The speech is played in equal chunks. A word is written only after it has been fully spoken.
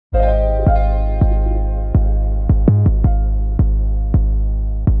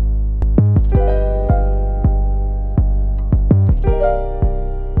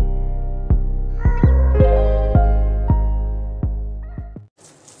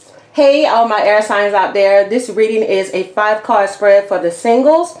Hey, all my air signs out there. This reading is a 5-card spread for the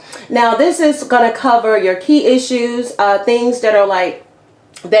singles. Now, this is going to cover your key issues, things that are like,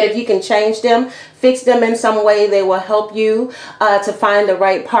 that if you can change them, fix them in some way, they will help you to find the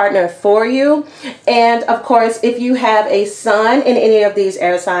right partner for you. And of course, if you have a sun in any of these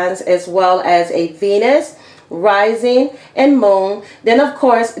air signs, as well as a Venus, rising, and moon, then of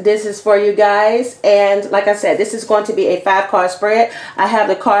course this is for you guys. And like I said, this is going to be a 5-card spread. I have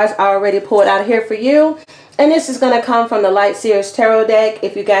the cards already pulled out here for you, and this is going to come from the Light Seers Tarot deck.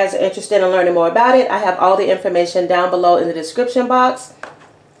 If you guys are interested in learning more about it, I have all the information down below in the description box.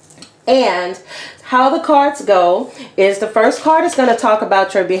 And how the cards go is, the first card is going to talk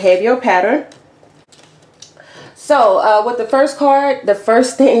about your behavioral pattern. So with the first card, the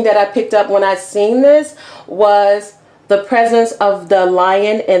first thing that I picked up when I seen this was the presence of the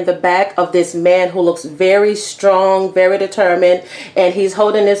lion in the back of this man who looks very strong, very determined, and he's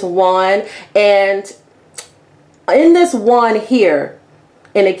holding this wand. And in this wand here,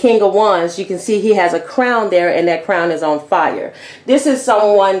 in the King of Wands, you can see he has a crown there, and that crown is on fire. This is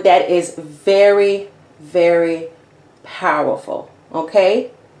someone that is very, very powerful,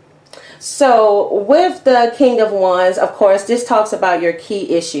 okay? So with the King of Wands, of course, this talks about your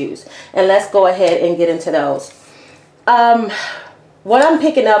key issues. And let's go ahead and get into those. What I'm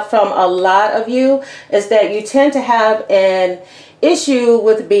picking up from a lot of you is that you tend to have an issue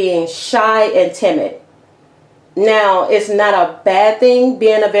with being shy and timid. Now, it's not a bad thing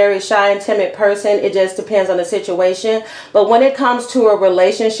being a very shy and timid person. It just depends on the situation. But when it comes to a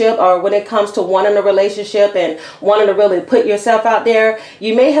relationship, or when it comes to wanting a relationship and wanting to really put yourself out there,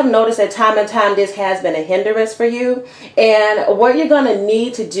 you may have noticed that time and time this has been a hindrance for you. And what you're going to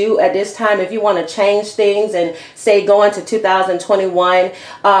need to do at this time, if you want to change things and say go into 2021,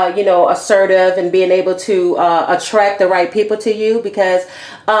 you know, assertive and being able to attract the right people to you, because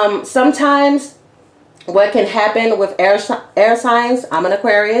sometimes what can happen with air signs, I'm an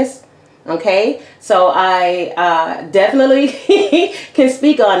Aquarius, okay, so I definitely can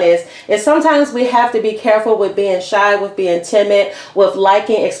speak on this, is sometimes we have to be careful with being shy, with being timid, with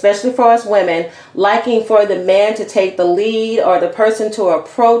liking, especially for us women, liking for the man to take the lead or the person to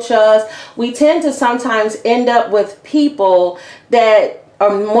approach us. We tend to sometimes end up with people that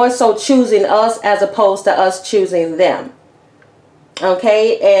are more so choosing us as opposed to us choosing them.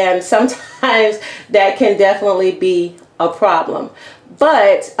 Okay, and sometimes that can definitely be a problem.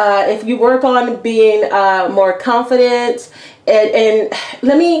 But if you work on being more confident, and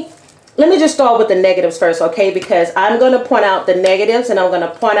let me just start with the negatives first, okay? Because I'm going to point out the negatives, and I'm going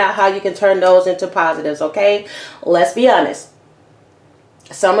to point out how you can turn those into positives, okay? Let's be honest.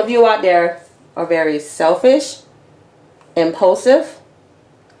 Some of you out there are very selfish, impulsive.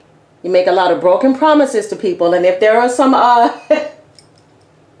 You make a lot of broken promises to people, and if there are some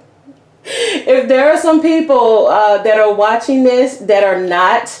if there are some people that are watching this that are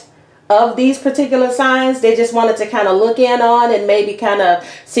not of these particular signs, they just wanted to kind of look in on and maybe kind of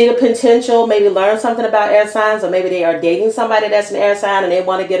see the potential, maybe learn something about air signs, or maybe they are dating somebody that's an air sign and they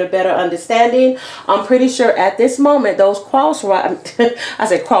want to get a better understanding. I'm pretty sure at this moment those cross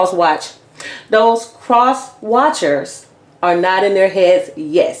watchers are not in their heads.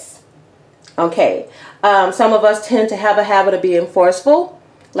 Yes. Okay. Some of us tend to have a habit of being forceful.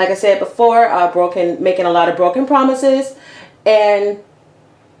 Like I said before, making a lot of broken promises, and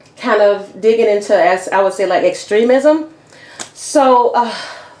kind of digging into, as I would say, like extremism. So,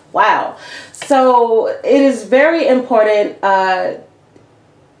 wow. So it is very important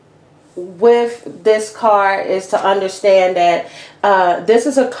with this card is to understand that this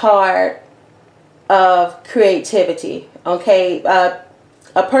is a card of creativity. Okay, a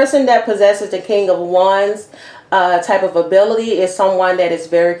person that possesses the King of Wands type of ability is someone that is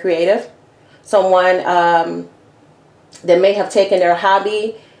very creative, someone that may have taken their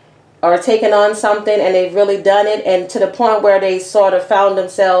hobby or taken on something and they've really done it, and to the point where they sort of found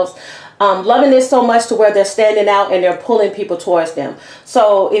themselves loving it so much to where they're standing out and they're pulling people towards them.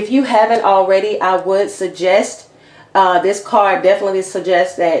 So if you haven't already, I would suggest, this card definitely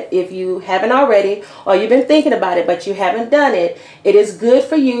suggests that if you haven't already, or you've been thinking about it but you haven't done it, it is good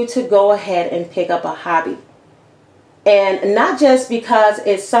for you to go ahead and pick up a hobby. And not just because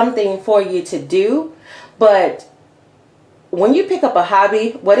it's something for you to do, but when you pick up a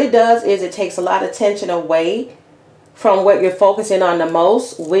hobby, what it does is it takes a lot of tension away from what you're focusing on the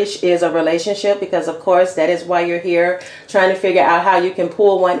most, which is a relationship, because of course that is why you're here, trying to figure out how you can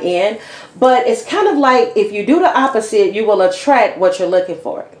pull one in. But it's kind of like, if you do the opposite, you will attract what you're looking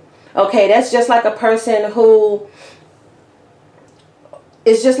for. Okay, that's just like a person who,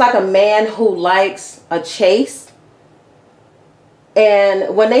 it's just like a man who likes a chase.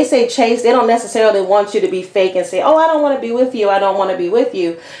 And when they say chase, they don't necessarily want you to be fake and say, oh, I don't want to be with you. I don't want to be with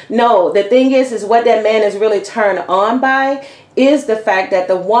you. No, the thing is what that man is really turned on by is the fact that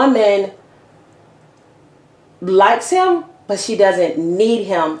the woman likes him, but she doesn't need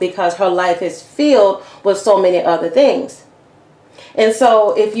him because her life is filled with so many other things. And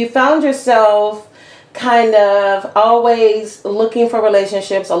so if you found yourself kind of always looking for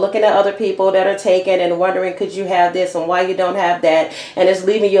relationships or looking at other people that are taken and wondering, could you have this and why you don't have that, and it's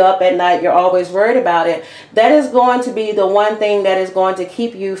leaving you up at night, you're always worried about it, that is going to be the one thing that is going to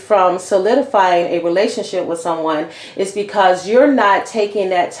keep you from solidifying a relationship with someone, is because you're not taking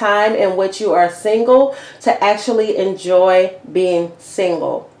that time in which you are single to actually enjoy being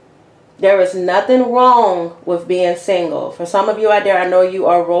single. There is nothing wrong with being single. For some of you out there, I know you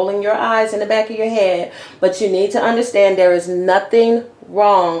are rolling your eyes in the back of your head, but you need to understand there is nothing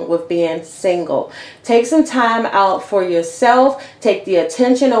wrong with being single. Take some time out for yourself. Take the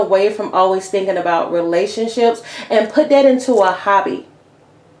attention away from always thinking about relationships and put that into a hobby.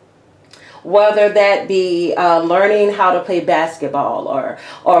 Whether that be learning how to play basketball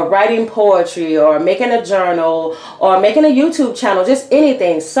or writing poetry or making a journal or making a YouTube channel, just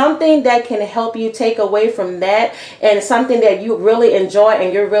anything, something that can help you take away from that and something that you really enjoy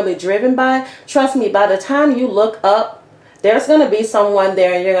and you're really driven by. Trust me, by the time you look up, there's going to be someone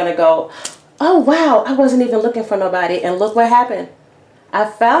there and you're going to go, oh wow, I wasn't even looking for nobody, and look what happened. I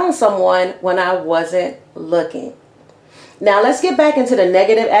found someone when I wasn't looking. Now let's get back into the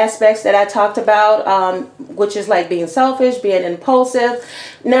negative aspects that I talked about, which is like being selfish, being impulsive.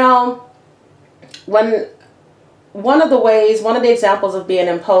 Now, one of the examples of being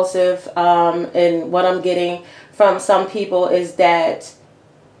impulsive, and what I'm getting from some people is that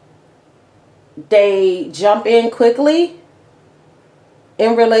they jump in quickly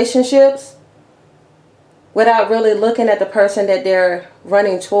in relationships without really looking at the person that they're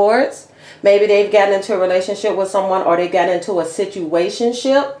running towards. Maybe they've gotten into a relationship with someone, or they got into a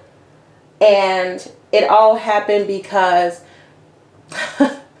situationship, and it all happened because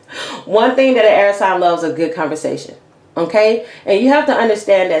one thing that an air sign loves is a good conversation. Okay? And you have to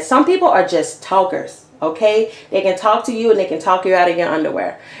understand that some people are just talkers. Okay? They can talk to you and they can talk you out of your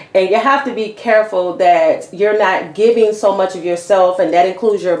underwear. And you have to be careful that you're not giving so much of yourself, and that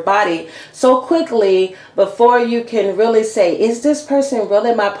includes your body, so quickly before you can really say, is this person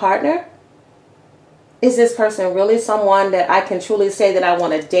really my partner? Is this person really someone that I can truly say that I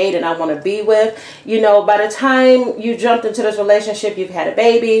want to date and I want to be with? You know, by the time you jumped into this relationship, you've had a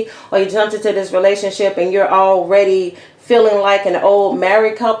baby, or you jumped into this relationship and you're already feeling like an old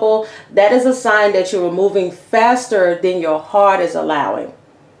married couple, that is a sign that you're moving faster than your heart is allowing.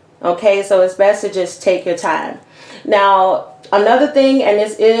 Okay, so it's best to just take your time. Now, another thing, and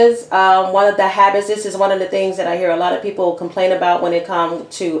this is one of the habits, this is one of the things that I hear a lot of people complain about when it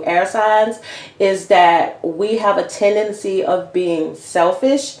comes to air signs, is that we have a tendency of being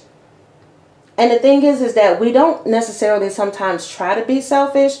selfish. And the thing is that we don't necessarily sometimes try to be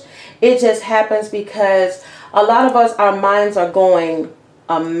selfish. It just happens because a lot of us, our minds are going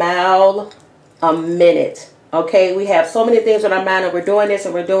a mile a minute. Okay, we have so many things on our mind, and we're doing this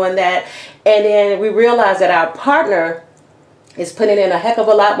and we're doing that, and then we realize that our partner is putting in a heck of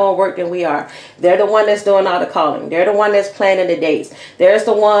a lot more work than we are. They're the one that's doing all the calling. They're the one that's planning the dates. They're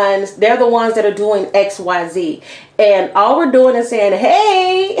the ones that are doing X, Y, Z. And all we're doing is saying,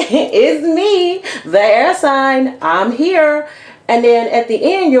 hey, it's me, the air sign, I'm here. And then at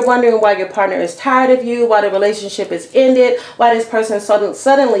the end, you're wondering why your partner is tired of you, why the relationship is ended, why this person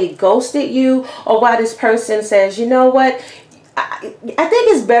suddenly ghosted you, or why this person says, you know what, I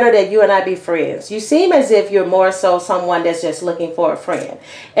think it's better that you and I be friends. You seem as if you're more so someone that's just looking for a friend.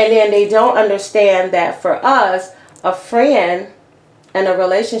 And then they don't understand that for us, a friend and a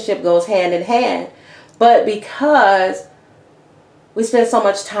relationship goes hand in hand. But because we spend so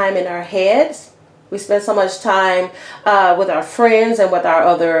much time in our heads, we spend so much time with our friends and with our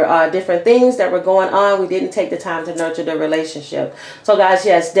other different things that were going on, we didn't take the time to nurture the relationship. So guys,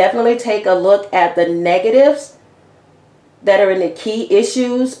 yes, definitely take a look at the negatives that are in the key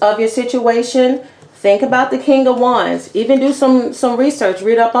issues of your situation. Think about the King of Wands. Even do some research,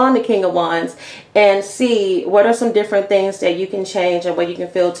 read up on the King of Wands, and see what are some different things that you can change and what you can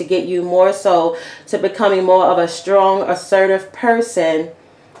feel to get you more so to becoming more of a strong, assertive person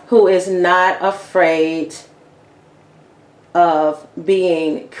who is not afraid of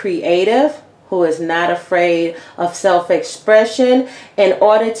being creative, who is not afraid of self-expression in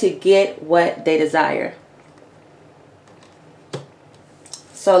order to get what they desire.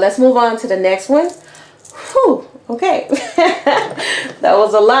 So let's move on to the next one. Whew, okay. That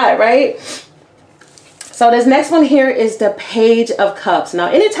was a lot, right? So this next one here is the Page of Cups.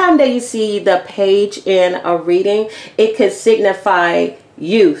 Now, anytime that you see the page in a reading, it could signify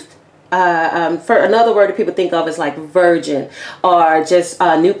youth. For another word that people think of is like virgin, or just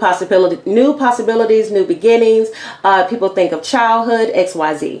new possibilities, new beginnings. People think of childhood,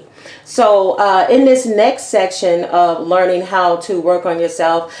 XYZ. So in this next section of learning how to work on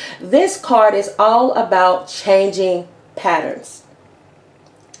yourself, this card is all about changing patterns.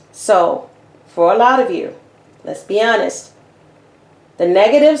 So for a lot of you, let's be honest, the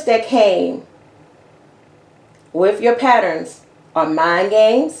negatives that came with your patterns are mind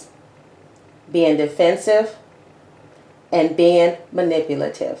games, being defensive, and being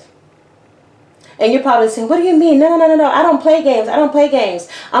manipulative. And you're probably saying, what do you mean? No, I don't play games. I don't play games.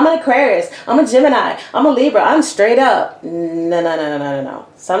 I'm an Aquarius. I'm a Gemini. I'm a Libra. I'm straight up. No.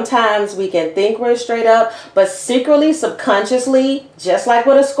 Sometimes we can think we're straight up, but secretly, subconsciously, just like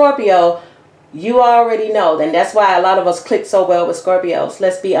with a Scorpio, you already know. And that's why a lot of us click so well with Scorpios.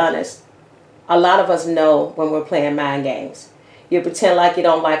 Let's be honest. A lot of us know when we're playing mind games. You pretend like you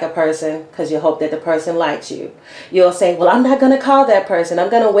don't like a person because you hope that the person likes you. You'll say, well, I'm not going to call that person. I'm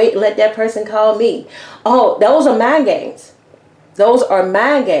going to wait and let that person call me. Oh, those are mind games. Those are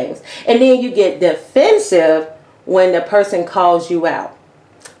mind games. And then you get defensive when the person calls you out.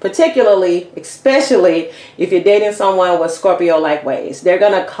 Particularly, especially if you're dating someone with Scorpio-like ways. They're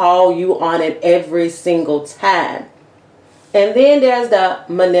going to call you on it every single time. And then there's the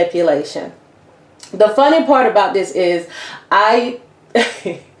manipulation. The funny part about this is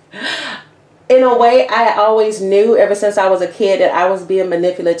in a way, I always knew ever since I was a kid that I was being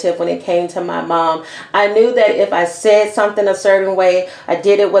manipulative when it came to my mom. I knew that if I said something a certain way, I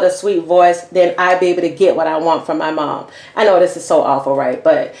did it with a sweet voice, then I'd be able to get what I want from my mom. I know this is so awful, right?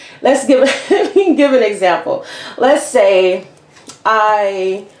 But let's give an example. Let's say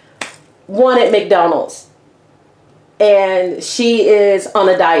I wanted McDonald's and she is on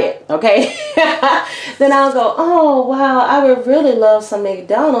a diet, okay? Then I'll go, oh, wow, I would really love some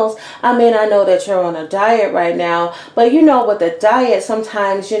McDonald's. I mean, I know that you're on a diet right now, but you know, with the diet,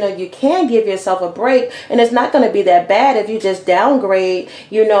 sometimes, you know, you can give yourself a break, and it's not going to be that bad if you just downgrade,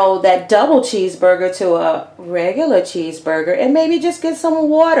 you know, that double cheeseburger to a regular cheeseburger and maybe just get some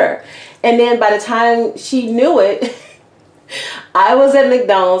water. And then by the time she knew it, I was at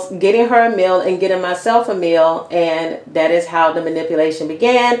McDonald's getting her a meal and getting myself a meal, and that is how the manipulation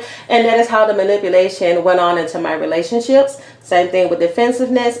began, and that is how the manipulation went on into my relationships. Same thing with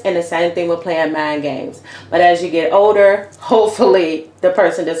defensiveness, and the same thing with playing mind games. But as you get older, hopefully the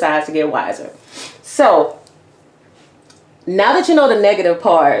person decides to get wiser. So now that you know the negative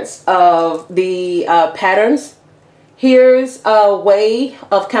parts of the patterns, here's a way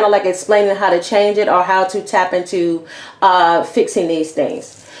of kind of like explaining how to change it or how to tap into fixing these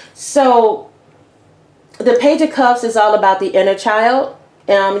things. So the Page of Cups is all about the inner child.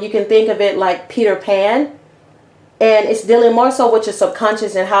 You can think of it like Peter Pan. And it's dealing more so with your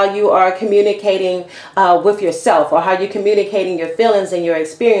subconscious and how you are communicating with yourself, or how you're communicating your feelings and your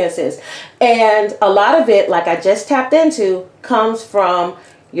experiences. And a lot of it, like I just tapped into, comes from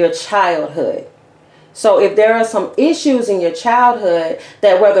your childhood. So if there are some issues in your childhood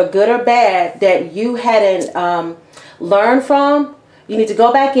that, whether good or bad, that you hadn't learned from, you need to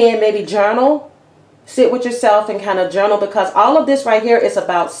go back in, maybe journal, sit with yourself and kind of journal, because all of this right here is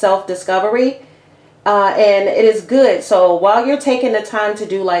about self-discovery. And it is good. So while you're taking the time to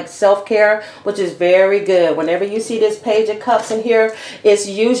do like self-care, which is very good, whenever you see this Page of Cups in here, it's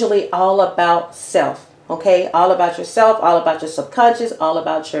usually all about self. Okay, all about yourself, all about your subconscious, all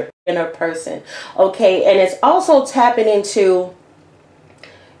about your inner person. Okay, and it's also tapping into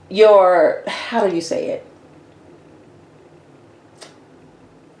your, how do you say it?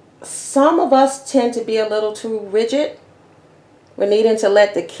 Some of us tend to be a little too rigid. We're needing to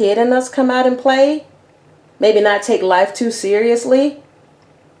let the kid in us come out and play. Maybe not take life too seriously.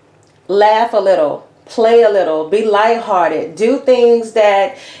 Laugh a little. Play a little, be lighthearted, do things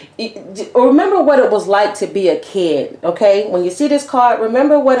that, remember what it was like to be a kid, okay? When you see this card,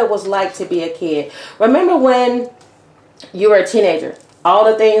 remember what it was like to be a kid. Remember when you were a teenager, all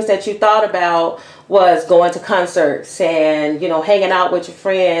the things that you thought about was going to concerts and, you know, hanging out with your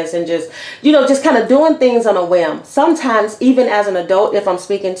friends and just, you know, just kind of doing things on a whim. Sometimes, even as an adult, if I'm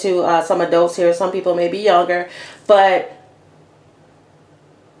speaking to some adults here, some people may be younger, but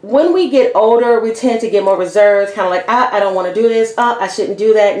when we get older, we tend to get more reserved, kind of like, I don't want to do this. I shouldn't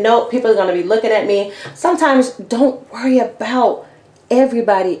do that. No, people are going to be looking at me. Sometimes don't worry about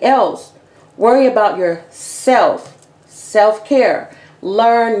everybody else. Worry about yourself. Self-care.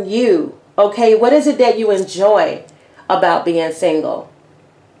 Learn you. Okay, what is it that you enjoy about being single?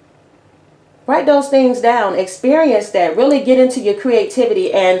 Write those things down. Experience that. Really get into your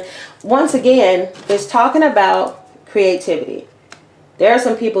creativity. And once again, it's talking about creativity. There are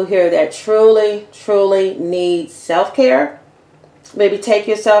some people here that truly, truly need self-care. Maybe take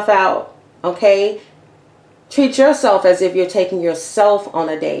yourself out, okay? Treat yourself as if you're taking yourself on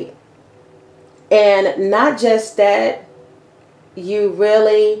a date. And not just that, you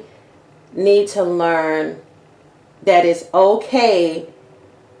really need to learn that it's okay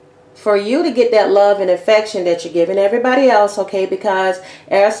for you to get that love and affection that you're giving everybody else, okay? Because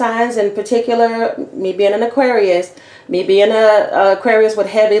air signs, in particular, me being an Aquarius, me being a Aquarius with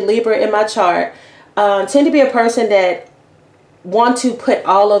heavy Libra in my chart, tend to be a person that want to put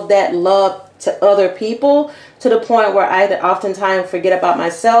all of that love to other people, to the point where I oftentimes forget about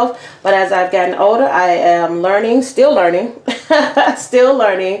myself. But as I've gotten older, I am learning, still learning, still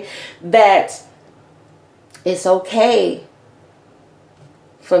learning that it's okay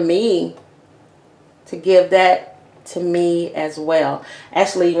for me to give that to me as well.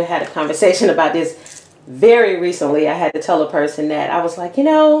 Actually, even had a conversation about this very recently. I had to tell a person that I was like, you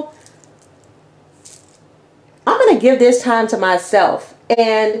know, I'm going to give this time to myself.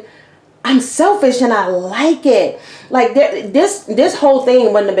 And I'm selfish and I like it. Like this whole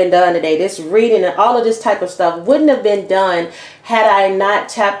thing wouldn't have been done today. This reading and all of this type of stuff wouldn't have been done had I not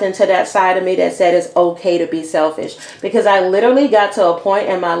tapped into that side of me that said it's okay to be selfish. Because I literally got to a point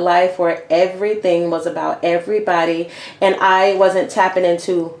in my life where everything was about everybody, and I wasn't tapping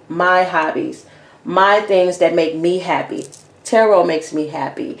into my hobbies, my things that make me happy. Tarot makes me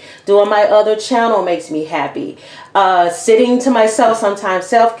happy. Doing my other channel makes me happy. Sitting to myself sometimes,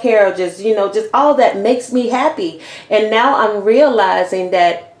 self-care, just, you know, just all that makes me happy. And now I'm realizing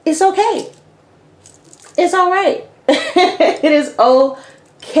that it's okay. It's all right. It is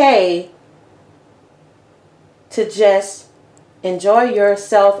okay to just enjoy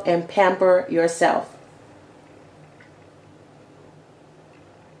yourself and pamper yourself.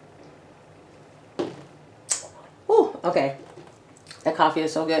 Ooh, okay. That coffee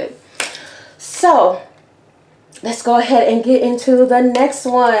is so good. So let's go ahead and get into the next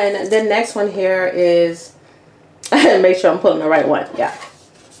one. The next one here is, make sure I'm pulling the right one. Yeah.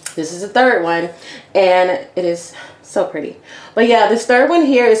 This is the third one, and it is so pretty. But yeah, this third one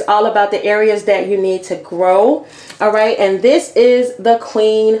here is all about the areas that you need to grow. All right. And this is the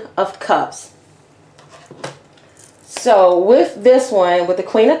Queen of Cups. So with this one, with the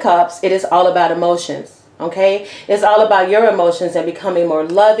Queen of Cups, it is all about emotions. Okay, it's all about your emotions and becoming more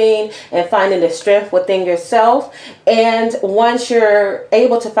loving and finding the strength within yourself. And once you're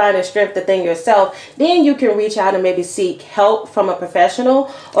able to find the strength within yourself, then you can reach out and maybe seek help from a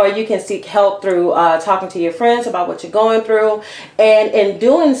professional, or you can seek help through talking to your friends about what you're going through. And in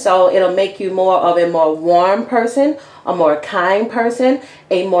doing so, it'll make you more of a more warm person, a more kind person,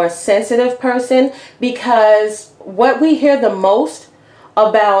 a more sensitive person. Because what we hear the most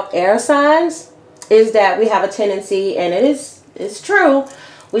about air signs is that we have a tendency, and it's true,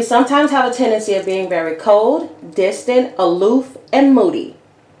 we sometimes have a tendency of being very cold, distant, aloof, and moody.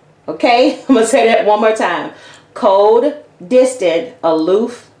 Okay, I'm going to say that one more time. Cold, distant,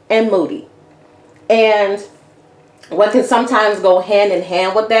 aloof, and moody. And what can sometimes go hand in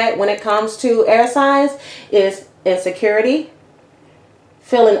hand with that when it comes to air signs is insecurity,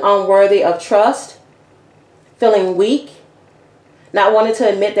 feeling unworthy of trust, feeling weak, not wanting to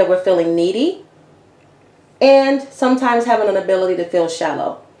admit that we're feeling needy, and sometimes having an ability to feel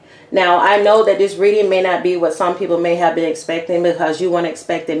shallow. Now, I know that this reading may not be what some people may have been expecting, because you weren't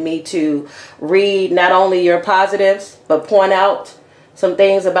expecting me to read not only your positives, but point out some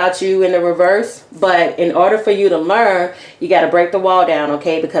things about you in the reverse. But in order for you to learn, you got to break the wall down,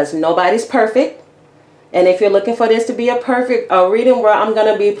 okay? Because nobody's perfect. And if you're looking for this to be a perfect reading where I'm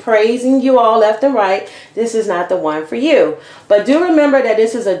going to be praising you all left and right, this is not the one for you. But do remember that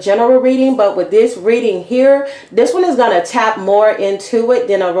this is a general reading. But with this reading here, this one is going to tap more into it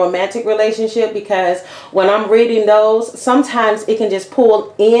than a romantic relationship. Because when I'm reading those, sometimes it can just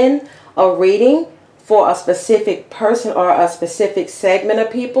pull in a reading for a specific person or a specific segment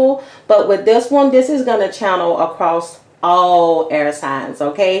of people. But with this one, this is going to channel across all air signs,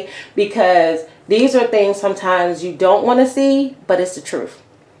 okay? Because these are things sometimes you don't want to see, but it's the truth.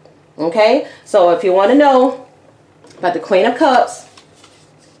 Okay? So if you want to know about the Queen of Cups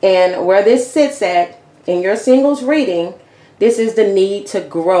and where this sits at in your singles reading, this is the need to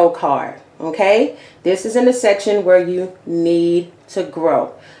grow card. Okay? This is in the section where you need to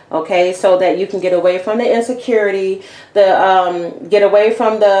grow. Okay, so that you can get away from the insecurity, get away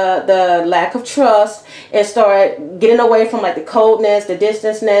from the lack of trust, and start getting away from like the coldness, the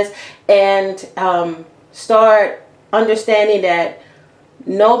distanceness, and start understanding that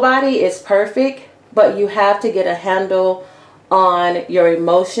Nobody is perfect, but you have to get a handle on your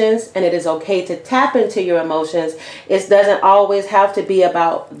emotions, and it is okay to tap into your emotions. It doesn't always have to be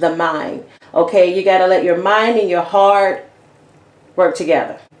about the mind. Okay, you got to let your mind and your heart work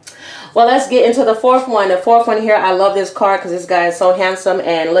together. Well, let's get into the fourth one. The fourth one here, I love this card because this guy is so handsome,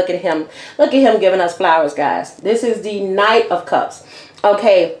 and look at him. Look at him giving us flowers, guys. This is the Knight of Cups.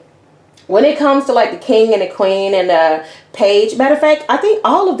 Okay, when it comes to like the King and the Queen and the Page, matter of fact, I think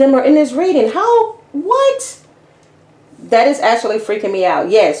all of them are in this reading. How? What? That is actually freaking me out.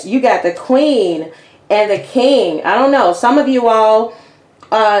 Yes, you got the Queen and the King. I don't know. Some of you all,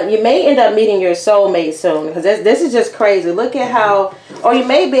 you may end up meeting your soulmate soon, because this is just crazy. Look at how, or you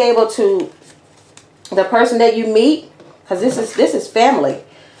may be able to, the person that you meet, because this is family.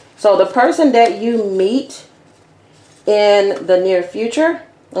 So the person that you meet in the near future,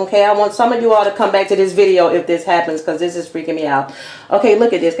 okay, I want some of you all to come back to this video if this happens, because this is freaking me out. Okay,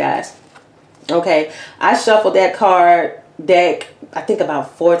 look at this, guys. Okay, I shuffled that card deck, I think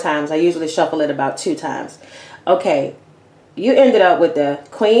about 4 times. I usually shuffle it about 2 times. Okay, you ended up with the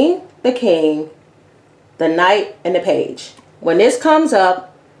Queen, the King, the Knight, and the Page. When this comes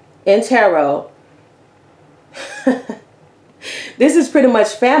up in tarot, this is pretty much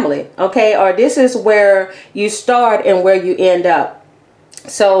family, okay? Or this is where you start and where you end up.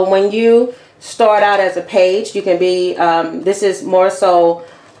 So when you start out as a page, you can be, this is more so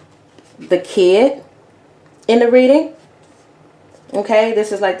the kid in the reading. Okay,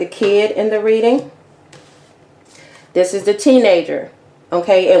 this is like the kid in the reading. This is the teenager.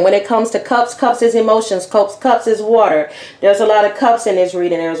 Okay, and when it comes to cups, cups is emotions, cups is water. There's a lot of cups in this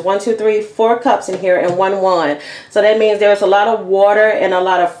reading. There's 1, 2, 3, 4 cups in here and 1 wand. So that means there's a lot of water and a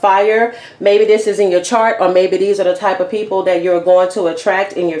lot of fire. Maybe this is in your chart, or maybe these are the type of people that you're going to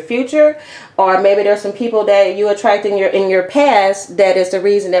attract in your future. Or maybe there's some people that you attract in your past that is the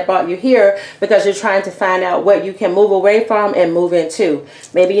reason that brought you here, because you're trying to find out what you can move away from and move into.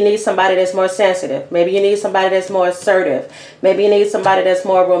 Maybe you need somebody that's more sensitive. Maybe you need somebody that's more assertive. Maybe you need somebody that's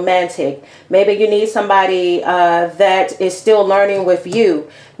more romantic. Maybe you need somebody that is still learning with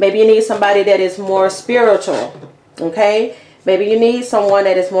you. Maybe you need somebody that is more spiritual. Okay? Maybe you need someone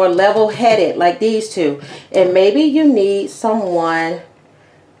that is more level-headed, like these two. And maybe you need someone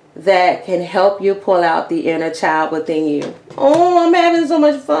that can help you pull out the inner child within you. Oh, I'm having so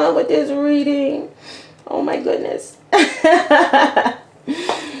much fun with this reading. Oh my goodness.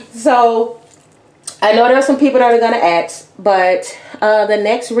 So I know there are some people that are going to ask, but the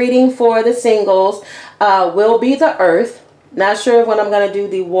next reading for the singles will be the Earth. Not sure when I'm going to do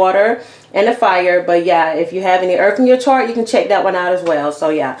the water and the fire, but yeah, if you have any earth in your chart, you can check that one out as well. So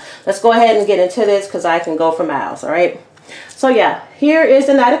yeah, let's go ahead and get into this, because I can go for miles. All right. So yeah, here is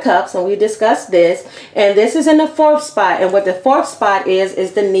the Knight of Cups, and we discussed this, and this is in the 4th spot, and what the 4th spot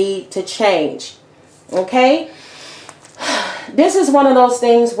is the need to change. Okay, this is one of those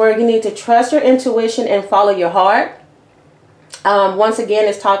things where you need to trust your intuition and follow your heart. Once again,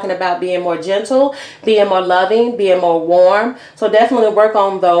 it's talking about being more gentle, being more loving, being more warm. So definitely work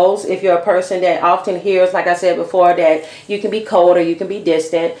on those if you're a person that often hears, like I said before, that you can be cold or you can be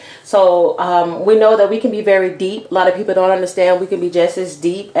distant. So we know that we can be very deep. A lot of people don't understand we can be just as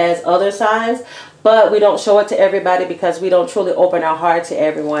deep as other signs, but we don't show it to everybody because we don't truly open our heart to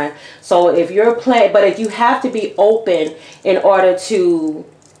everyone. So if you're playing, but if you have to be open in order to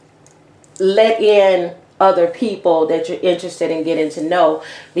let in other people that you're interested in getting to know,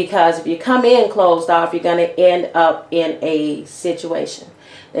 because if you come in closed off, you're going to end up in a situation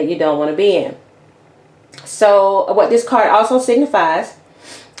that you don't want to be in. So what this card also signifies,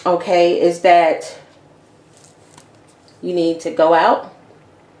 okay, is that you need to go out,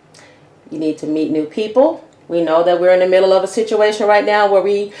 you need to meet new people. We know that we're in the middle of a situation right now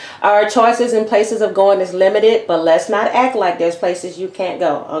where our choices and places of going is limited, but let's not act like there's places you can't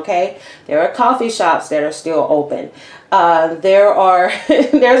go, okay? There are coffee shops that are still open.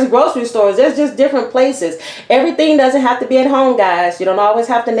 There's grocery stores. There's just different places. Everything doesn't have to be at home, guys. You don't always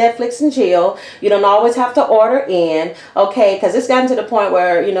have to Netflix and chill. You don't always have to order in, okay? Because it's gotten to the point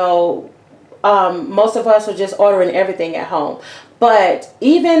where, you know, most of us are just ordering everything at home. But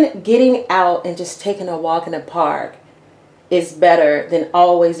even getting out and just taking a walk in the park is better than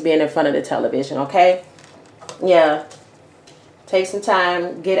always being in front of the television, okay? Yeah. Take some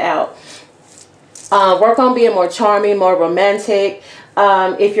time, get out. Work on being more charming, more romantic.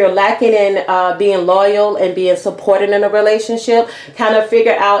 If you're lacking in being loyal and being supported in a relationship, kind of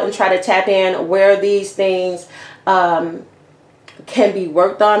figure out and try to tap in where these things can be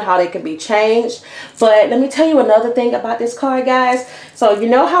worked on, how they can be changed. But let me tell you another thing about this card, guys. So you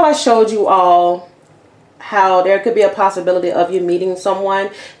know how I showed you all how there could be a possibility of you meeting someone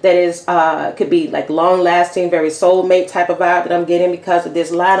that is could be like long-lasting, very soulmate type of vibe that I'm getting because of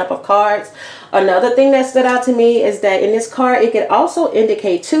this lineup of cards. Another thing that stood out to me is that in this card, it could also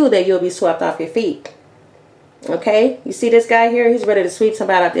indicate too that you'll be swept off your feet. Okay, you see this guy here? He's ready to sweep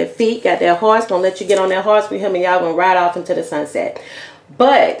somebody off their feet. Got their horse, gonna let you get on that horse with him, and y'all gonna ride off into the sunset.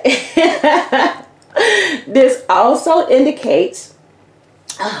 But this also indicates,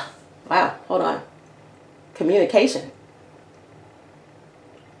 wow, hold on, communication.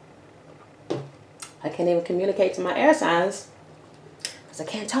 I can't even communicate to my air signs because I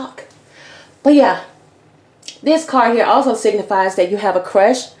can't talk. But yeah, this card here also signifies that you have a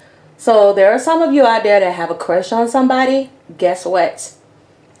crush. So there are some of you out there that have a crush on somebody. Guess what?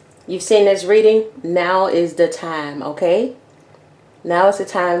 You've seen this reading. Now is the time, okay? Now is the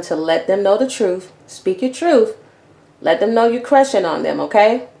time to let them know the truth. Speak your truth. Let them know you're crushing on them,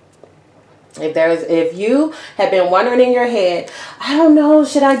 okay? If you have been wondering in your head, I don't know,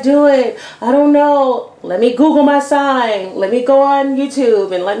 should I do it? I don't know. Let me Google my sign. Let me go on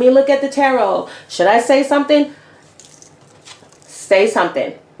YouTube and let me look at the tarot. Should I say something? Say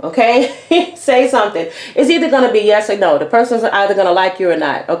something, okay? Say something. It's either going to be yes or no. The person's either going to like you or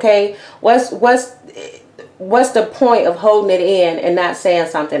not, okay? What's the point of holding it in and not saying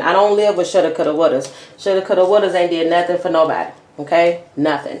something? I don't live with shoulda, coulda, wouldas. Shoulda, coulda, wouldas ain't did nothing for nobody, okay?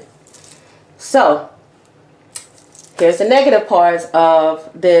 Nothing. So, here's the negative parts of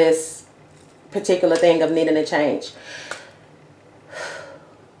this particular thing of needing a change.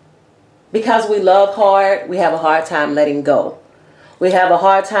 Because we love hard, we have a hard time letting go. We have a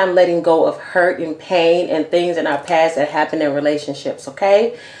hard time letting go of hurt and pain and things in our past that happened in relationships,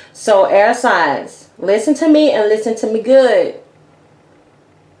 okay? So, air signs, listen to me and listen to me good.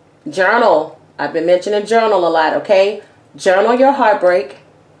 Journal. I've been mentioning journal a lot, okay? Journal your heartbreak.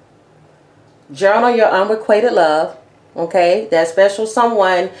 Journal your unrequited love, okay? That special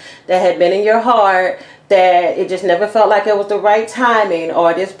someone that had been in your heart that it just never felt like it was the right timing,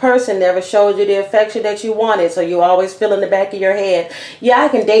 or this person never showed you the affection that you wanted, so you always feel in the back of your head, yeah, I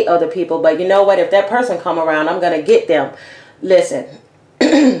can date other people, but you know what? If that person come around, I'm going to get them. Listen,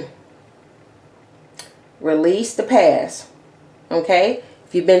 release the past, okay?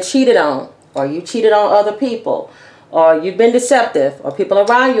 If you've been cheated on, or you cheated on other people, or you've been deceptive, or people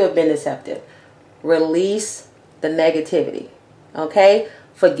around you have been deceptive, release the negativity, okay?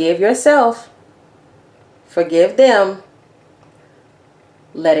 Forgive yourself. Forgive them.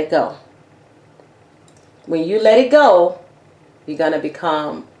 Let it go. When you let it go, you're going to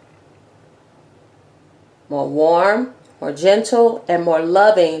become more warm, more gentle, and more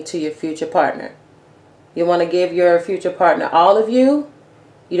loving to your future partner. You want to give your future partner all of you.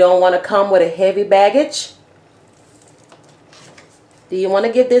 You don't want to come with a heavy baggage. Do you want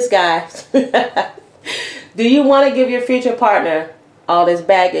to give this guy, do you want to give your future partner all this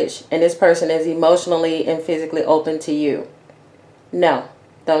baggage and this person is emotionally and physically open to you? No,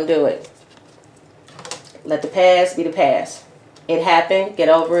 don't do it. Let the past be the past. It happened. Get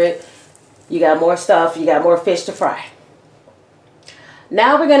over it. You got more stuff. You got more fish to fry.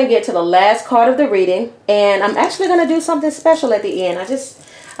 Now we're going to get to the last card of the reading, and I'm actually going to do something special at the end.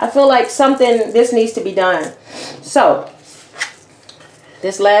 I feel like this needs to be done. So,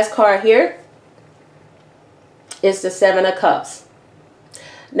 this last card here is the Seven of Cups.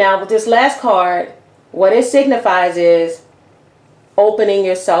 Now, with this last card, what it signifies is opening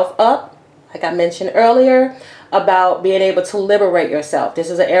yourself up, like I mentioned earlier, about being able to liberate yourself. This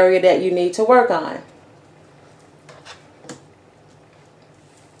is an area that you need to work on.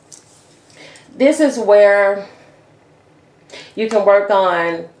 This is where you can work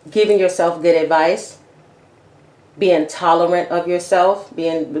on giving yourself good advice, being tolerant of yourself,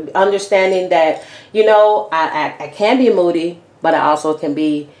 understanding that, you know, I can be moody, but I also can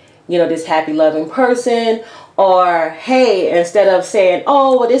be, you know, this happy, loving person. Or, hey, instead of saying,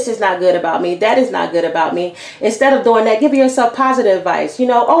 oh, well, this is not good about me, that is not good about me, instead of doing that, give yourself positive advice. You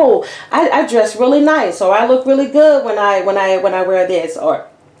know, oh, I dress really nice, or I look really good when I wear this, or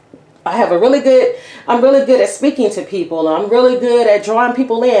I'm really good at speaking to people. I'm really good at drawing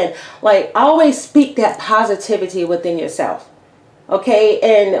people in. Like, always speak that positivity within yourself. Okay,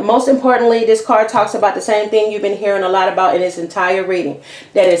 and most importantly, this card talks about the same thing you've been hearing a lot about in this entire reading.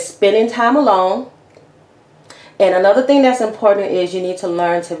 That is spending time alone. And another thing that's important is you need to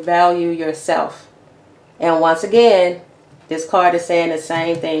learn to value yourself. And once again, this card is saying the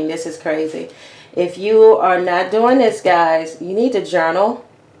same thing. This is crazy. If you are not doing this, guys, you need to journal.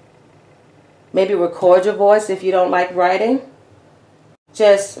 Maybe record your voice if you don't like writing.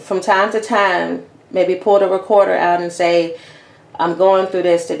 Just from time to time, maybe pull the recorder out and say, I'm going through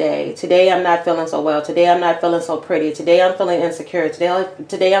this today. Today I'm not feeling so well. Today I'm not feeling so pretty. Today I'm feeling insecure.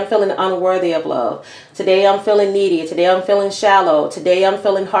 Today I'm feeling unworthy of love. Today I'm feeling needy. Today I'm feeling shallow. Today I'm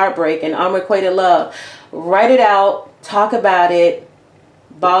feeling heartbreak and unrequited love. Write it out. Talk about it.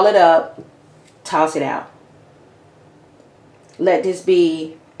 Ball it up. Toss it out. Let this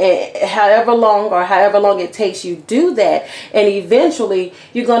be however long it takes you do that, and eventually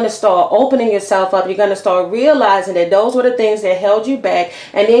you're going to start opening yourself up. You're going to start realizing that those were the things that held you back,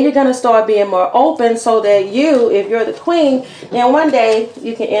 and then you're going to start being more open so that you, if you're the queen, then one day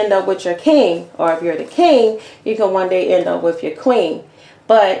you can end up with your king, or if you're the king, you can one day end up with your queen.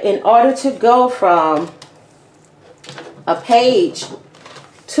 But in order to go from a page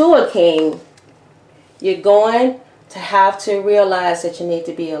to a king, you're going to have to realize that you need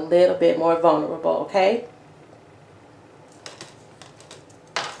to be a little bit more vulnerable, okay?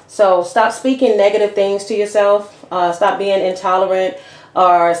 So stop speaking negative things to yourself. Stop being intolerant,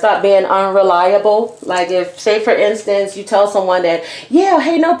 or stop being unreliable. Like if, say for instance, you tell someone that, yeah,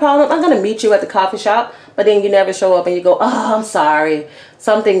 hey, no problem, I'm going to meet you at the coffee shop, but then you never show up and you go, oh, I'm sorry,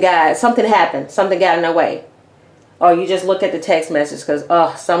 something happened, something got in the way. Or you just look at the text message because,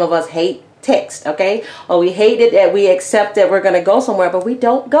 some of us hate text, okay? Or we hate it that we accept that we're going to go somewhere, but we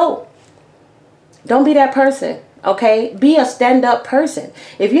don't go. Don't be that person, okay? Be a stand-up person.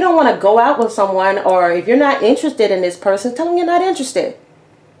 If you don't want to go out with someone, or if you're not interested in this person, tell them you're not interested.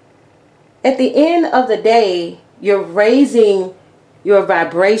 At the end of the day, you're raising your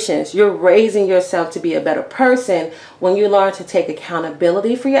vibrations. You're raising yourself to be a better person when you learn to take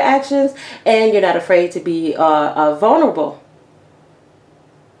accountability for your actions, and you're not afraid to be vulnerable.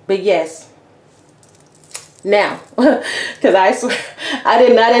 But yes, now, because I swear, I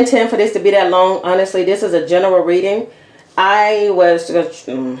did not intend for this to be that long. Honestly, this is a general reading. I was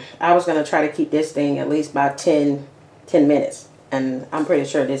going to try to keep this thing at least about 10 minutes. And I'm pretty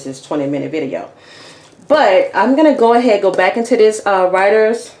sure this is a 20-minute video. But I'm going to go back into this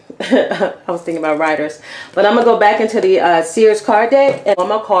writers. I was thinking about writers. But I'm going to go back into the Seer's card deck and on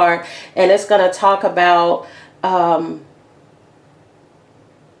my card. And it's going to talk about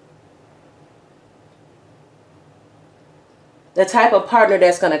the type of partner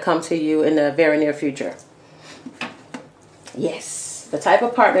that's going to come to you in the very near future. Yes, the type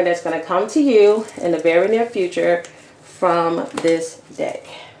of partner that's going to come to you in the very near future from this deck.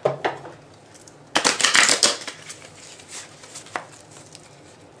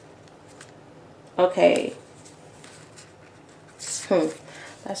 Okay.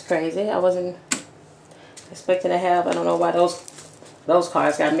 That's crazy. I wasn't expecting to have, I don't know why those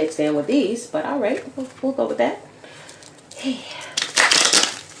cards got mixed in with these, but all right, we'll go with that.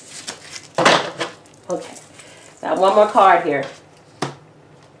 Okay, got one more card here.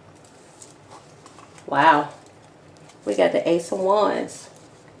 Wow, we got the Ace of Wands.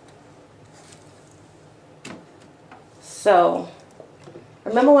 So,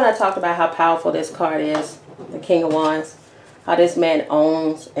 remember when I talked about how powerful this card is, the King of Wands? How this man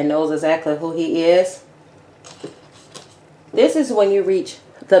owns and knows exactly who he is? This is when you reach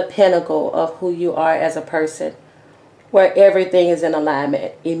the pinnacle of who you are as a person, where everything is in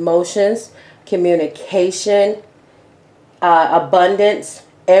alignment. Emotions, communication, abundance,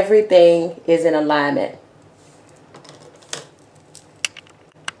 everything is in alignment.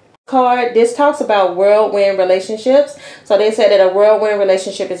 Card, this talks about whirlwind relationships. So they said that a whirlwind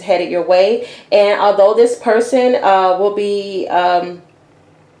relationship is headed your way. And although this person will be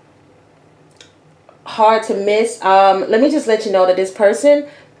hard to miss, let me just let you know that this person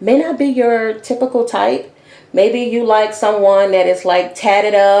may not be your typical type. Maybe you like someone that is like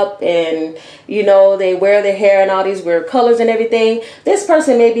tatted up and, you know, they wear their hair in all these weird colors and everything. This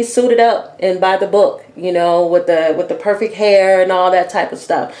person may be suited up and by the book, you know, with the perfect hair and all that type of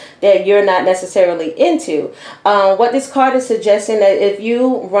stuff that you're not necessarily into. What this card is suggesting that if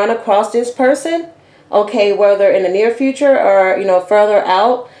you run across this person, okay, whether in the near future or, you know, further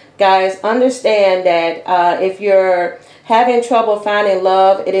out, guys, understand that if you're having trouble finding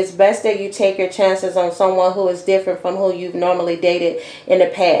love, it is best that you take your chances on someone who is different from who you've normally dated in the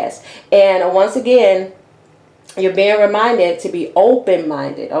past. And once again, you're being reminded to be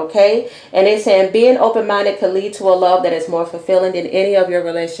open-minded, okay? And they're saying being open-minded could lead to a love that is more fulfilling than any of your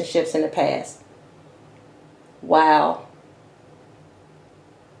relationships in the past. Wow.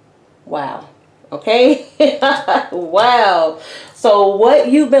 Wow. Okay? Wow. So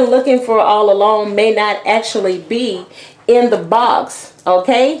what you've been looking for all along may not actually be in the box,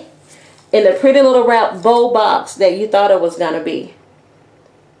 okay? In the pretty little wrap bow box that you thought it was going to be.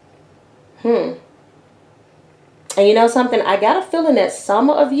 And you know something? I got a feeling that some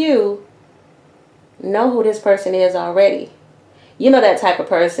of you know who this person is already. You know that type of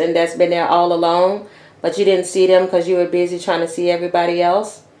person that's been there all alone, but you didn't see them because you were busy trying to see everybody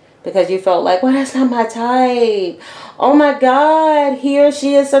else. Because you felt like, well, that's not my type. Oh my God, he or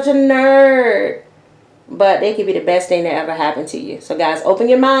she is such a nerd. But they could be the best thing that ever happened to you. So guys, open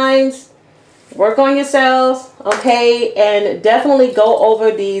your minds. Work on yourselves, okay? And definitely go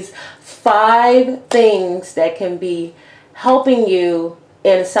over these 5 things that can be helping you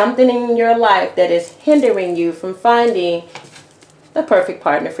in something in your life that is hindering you from finding the perfect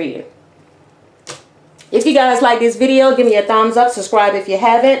partner for you. If you guys like this video, give me a thumbs up, subscribe if you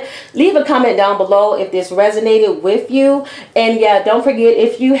haven't. Leave a comment down below if this resonated with you. And yeah, don't forget,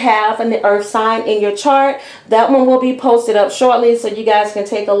 if you have an earth sign in your chart, that one will be posted up shortly so you guys can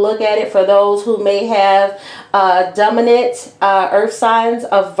take a look at it for those who may have dominant earth signs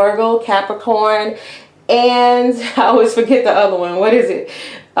of Virgo, Capricorn, and I always forget the other one. What is it?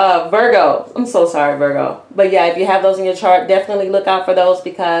 Virgo. I'm so sorry, Virgo. But yeah, if you have those in your chart, definitely look out for those,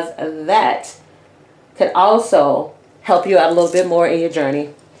 because that could also help you out a little bit more in your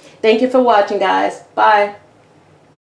journey. Thank you for watching, guys. Bye.